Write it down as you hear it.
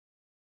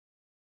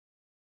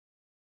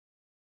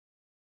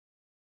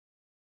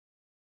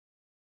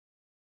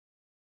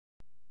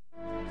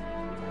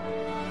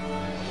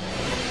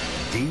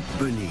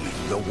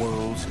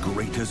world's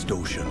greatest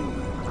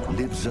ocean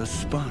lives a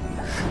sponge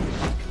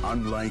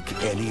unlike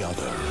any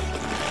other.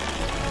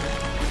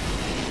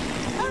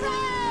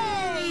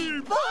 Hooray!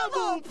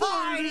 Bubble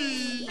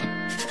party!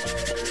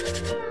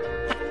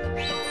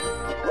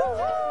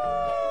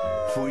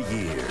 For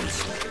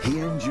years, he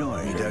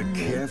enjoyed a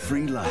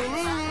carefree life.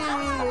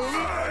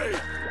 Hey!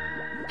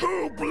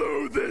 Who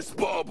blew this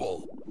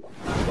bubble?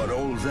 But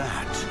all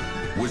that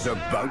was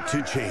about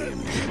to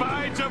change.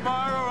 By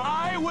tomorrow,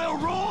 I will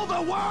rule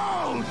the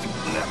world!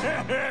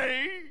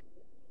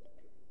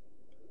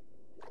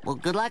 Well,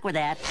 good luck with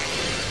that.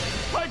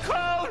 My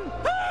crown!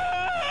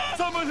 Ah!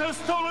 Someone has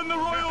stolen the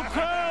royal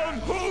crown!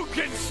 Who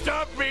can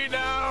stop me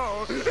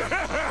now?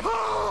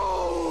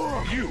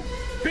 You,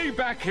 be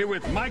back here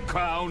with my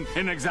crown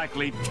in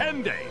exactly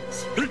 10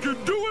 days. He can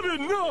do it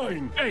in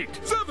 9, 8,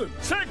 7,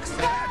 6,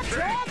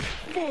 5.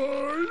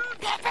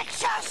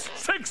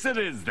 6 it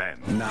is then.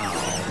 Now,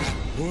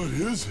 What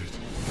is it?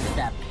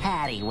 The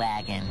paddy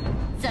wagon.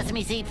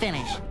 Sesame seed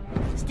finish.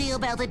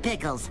 Steel-belted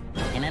pickles.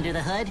 And under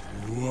the hood?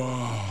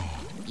 Wow.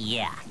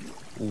 Yeah.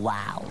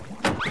 Wow.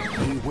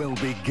 he will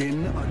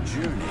begin a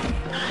journey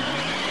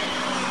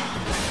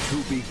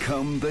to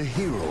become the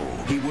hero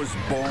he was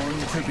born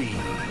to be.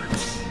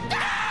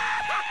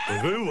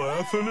 Are they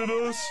laughing at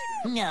us?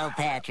 No,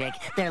 Patrick.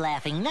 They're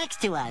laughing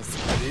next to us.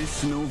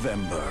 This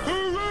November,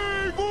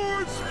 Hooray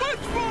for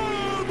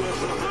SpongeBob!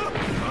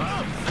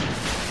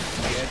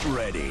 get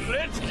ready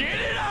Let's get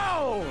it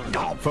on!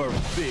 for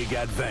big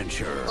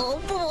adventure. Oh,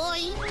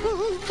 boy.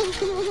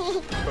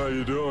 How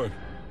you doing?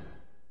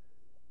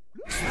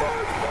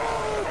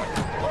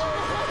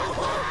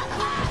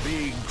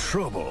 Big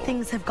trouble.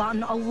 Things have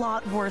gotten a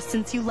lot worse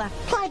since you left.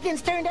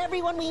 Plankton's turned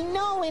everyone we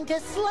know into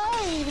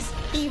slaves.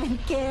 Even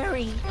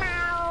Gary.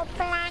 Meow,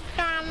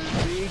 Plankton.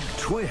 Big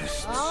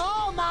twists.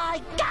 Oh,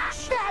 my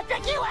gosh,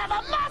 Patrick, you have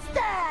a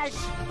mustache!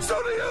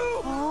 So do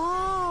you!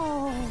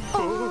 Oh.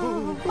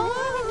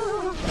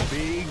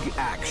 Big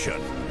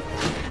action.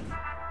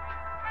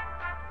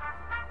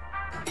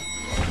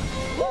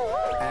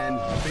 And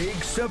big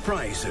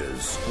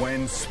surprises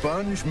when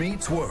Sponge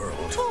meets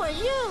World. Who are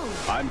you?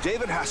 I'm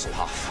David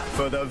Hasselhoff.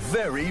 For the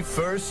very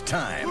first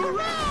time.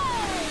 Hooray!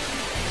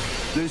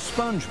 The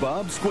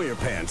SpongeBob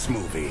SquarePants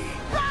Movie.